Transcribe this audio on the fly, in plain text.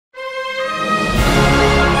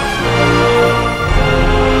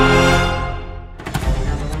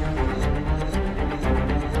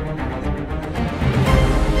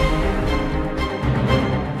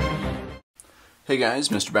guys,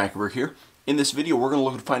 Mr. Backerberg here. In this video we're going to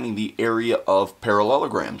look at finding the area of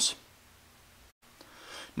parallelograms.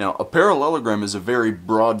 Now a parallelogram is a very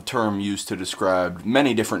broad term used to describe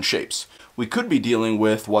many different shapes. We could be dealing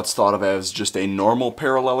with what's thought of as just a normal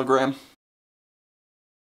parallelogram,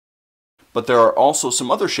 but there are also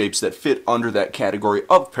some other shapes that fit under that category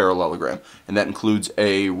of parallelogram, and that includes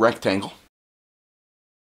a rectangle.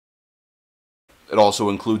 It also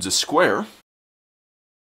includes a square,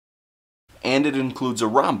 and it includes a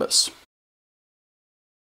rhombus.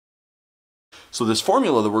 So this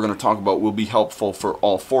formula that we're going to talk about will be helpful for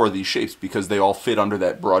all four of these shapes because they all fit under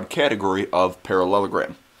that broad category of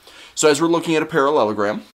parallelogram. So as we're looking at a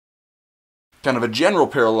parallelogram, kind of a general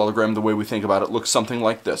parallelogram, the way we think about it looks something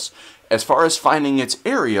like this. As far as finding its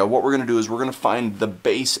area, what we're going to do is we're going to find the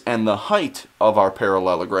base and the height of our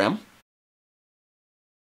parallelogram.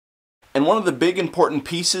 And one of the big important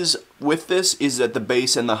pieces with this is that the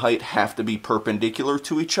base and the height have to be perpendicular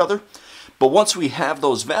to each other. But once we have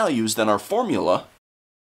those values, then our formula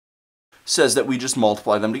says that we just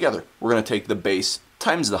multiply them together. We're going to take the base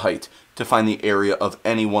times the height to find the area of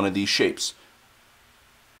any one of these shapes.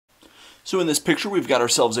 So in this picture we've got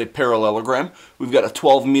ourselves a parallelogram. We've got a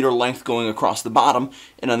 12-meter length going across the bottom,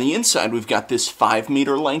 and on the inside we've got this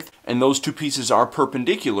 5-meter length, and those two pieces are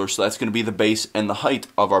perpendicular, so that's going to be the base and the height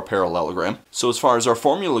of our parallelogram. So as far as our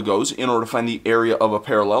formula goes, in order to find the area of a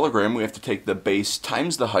parallelogram, we have to take the base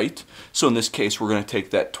times the height. So in this case we're going to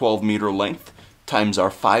take that 12-meter length times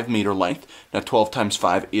our 5-meter length. Now 12 times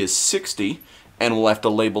 5 is 60, and we'll have to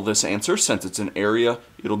label this answer. Since it's an area,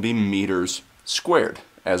 it'll be meters squared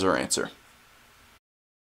as our answer.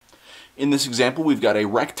 In this example, we've got a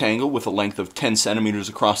rectangle with a length of 10 centimeters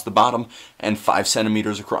across the bottom and 5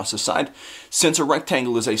 centimeters across the side. Since a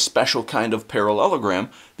rectangle is a special kind of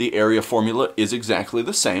parallelogram, the area formula is exactly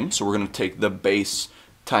the same. So we're going to take the base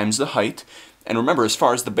times the height. And remember, as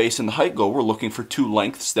far as the base and the height go, we're looking for two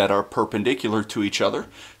lengths that are perpendicular to each other.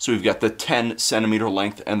 So we've got the 10 centimeter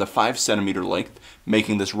length and the 5 centimeter length,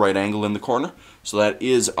 making this right angle in the corner. So that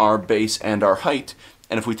is our base and our height.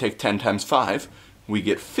 And if we take 10 times 5, we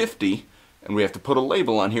get 50, and we have to put a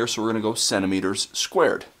label on here, so we're going to go centimeters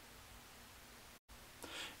squared.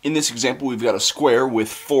 In this example, we've got a square with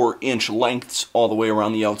 4-inch lengths all the way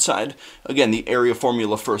around the outside. Again, the area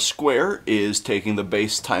formula for a square is taking the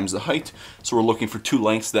base times the height, so we're looking for two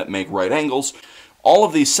lengths that make right angles. All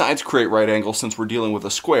of these sides create right angles since we're dealing with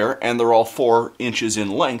a square, and they're all 4 inches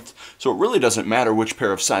in length, so it really doesn't matter which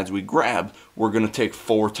pair of sides we grab. We're going to take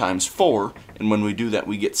 4 times 4, and when we do that,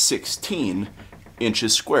 we get 16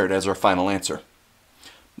 inches squared as our final answer.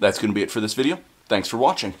 That's going to be it for this video. Thanks for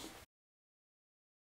watching.